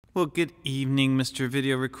Well, good evening, Mr.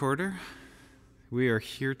 Video Recorder. We are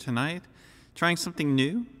here tonight trying something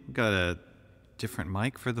new. We've got a different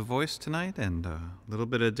mic for the voice tonight and a little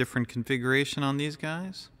bit of different configuration on these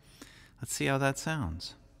guys. Let's see how that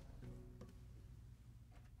sounds.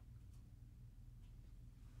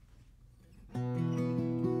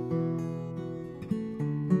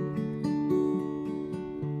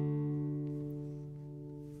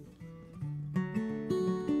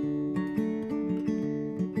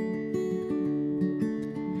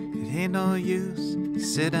 Ain't no use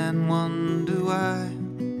sit and wonder why.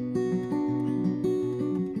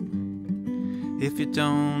 If you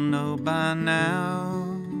don't know by now,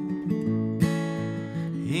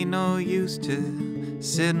 ain't no use to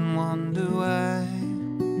sit and wonder why.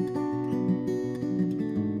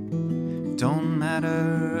 Don't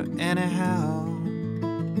matter anyhow.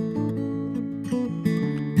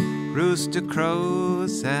 Rooster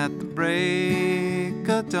crows at the break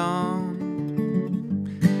of dawn.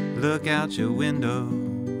 Look out your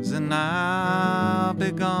windows and I'll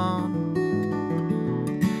be gone.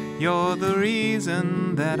 You're the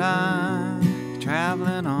reason that I'm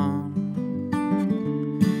traveling on.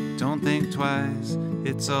 Don't think twice,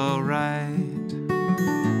 it's alright.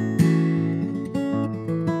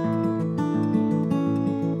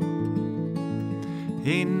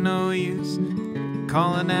 Ain't no use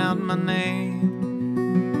calling out my name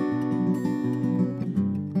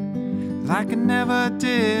like I never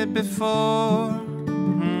did before.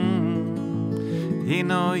 Ain't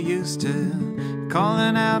no use to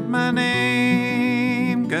calling out my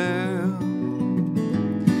name, girl.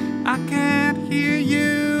 I can't hear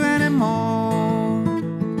you anymore.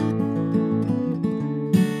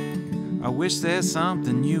 I wish there's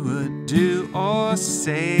something you would do or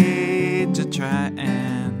say to try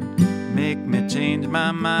and make me change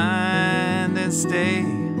my mind and stay.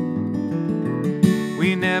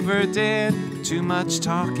 We never did too much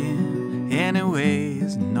talking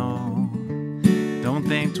anyways, no. Don't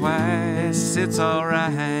think twice, it's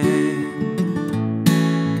alright.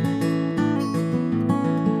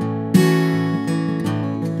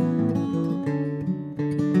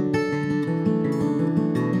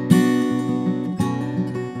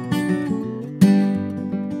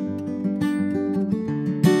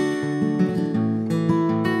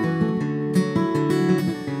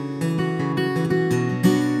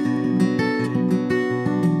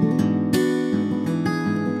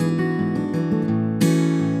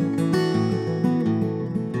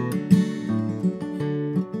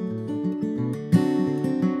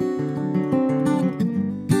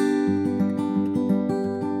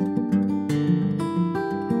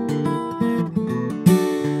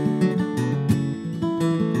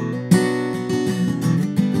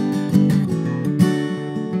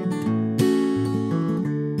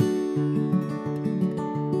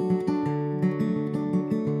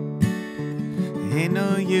 Ain't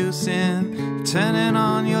no use in turning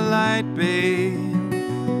on your light, babe.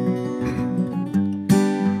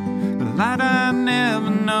 The light I never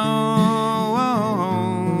known.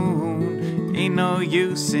 Ain't no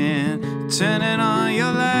use in turning on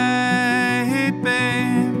your light,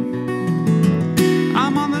 babe.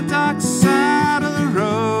 I'm on the dark side of the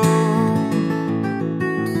road.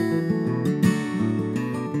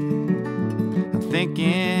 I'm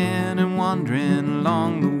thinking and wondering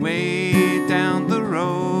along the way down the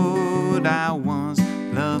road. I once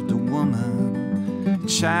loved a woman,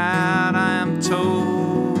 child, I am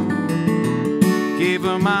told. Gave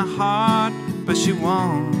her my heart, but she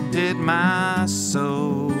wanted my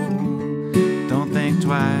soul. Don't think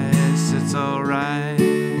twice, it's alright.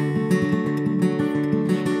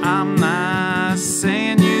 I'm not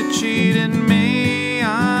saying you treated me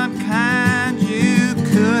unkind. You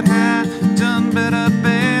could have done better,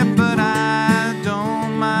 babe, but I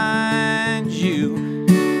don't mind you.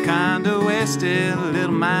 Kinda wasted a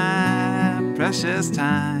little my precious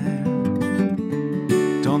time.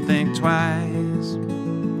 Don't think twice.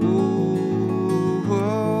 Ooh,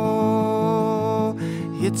 oh,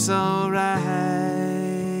 it's alright.